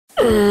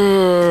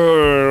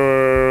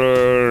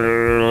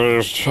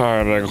It's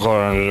time to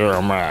cleanse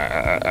your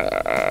mind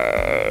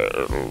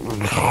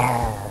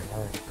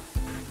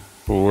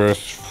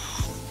with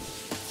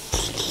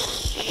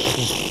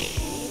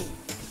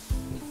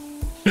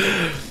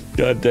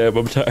God damn,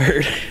 I'm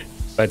tired.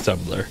 By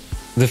Tumblr.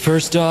 The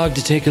first dog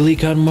to take a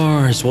leak on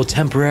Mars will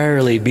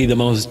temporarily be the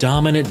most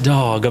dominant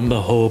dog on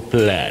the whole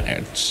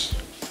planet.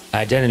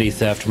 Identity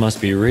theft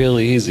must be real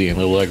easy in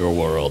the Lego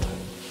world.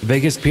 The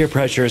biggest peer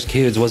pressure as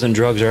kids wasn't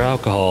drugs or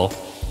alcohol.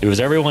 It was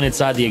everyone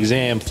inside the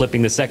exam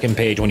flipping the second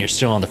page when you're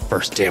still on the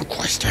first damn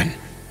question.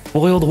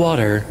 Boiled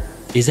water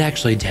is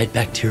actually dead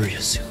bacteria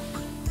soup.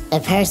 The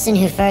person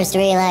who first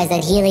realized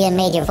that helium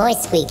made your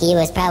voice squeaky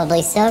was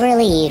probably so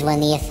relieved when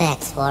the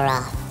effects wore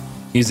off.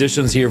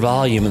 Musicians hear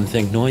volume and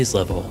think noise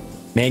level.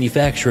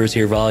 Manufacturers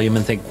hear volume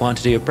and think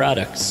quantity of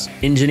products.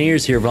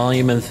 Engineers hear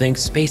volume and think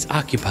space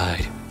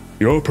occupied.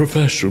 Your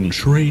profession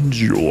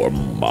trains your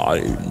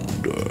mind.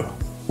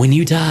 When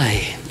you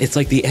die, it's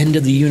like the end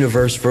of the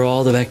universe for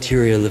all the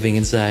bacteria living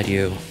inside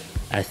you.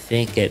 I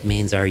think it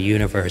means our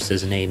universe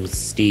is named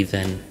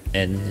Steven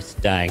and it's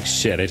dying.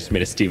 Shit, I just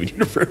made a Steven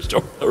universe.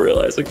 Don't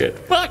realize it.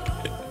 Fuck!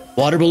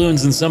 Water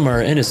balloons in summer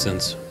are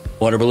innocent.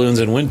 Water balloons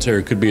in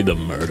winter could be the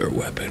murder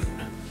weapon.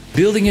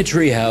 Building a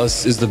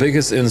treehouse is the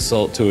biggest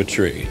insult to a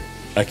tree.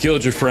 I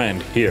killed your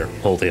friend. Here,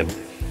 hold him.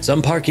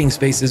 Some parking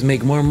spaces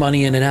make more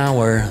money in an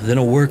hour than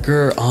a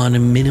worker on a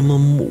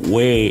minimum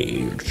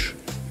wage.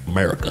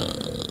 America.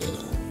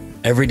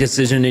 Every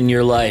decision in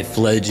your life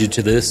led you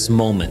to this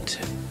moment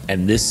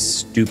and this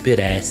stupid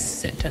ass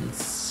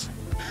sentence.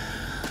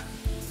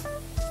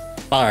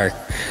 Bark.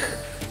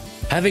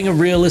 Having a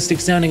realistic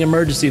sounding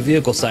emergency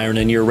vehicle siren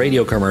in your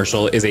radio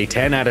commercial is a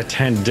 10 out of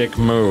 10 dick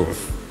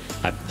move.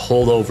 I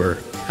pulled over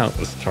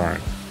countless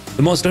times.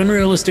 The most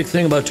unrealistic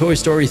thing about Toy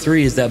Story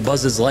 3 is that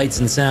Buzz's lights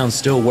and sounds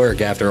still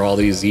work after all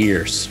these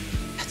years.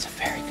 That's a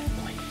very good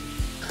point.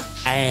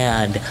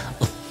 And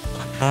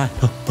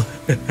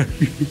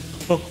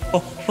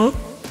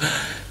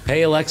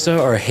Hey Alexa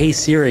or Hey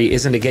Siri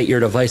isn't to get your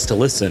device to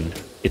listen,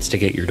 it's to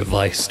get your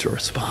device to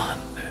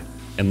respond.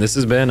 And this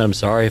has been I'm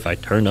sorry if I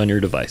turned on your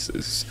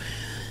devices.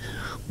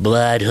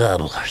 Blood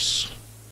Hubblers.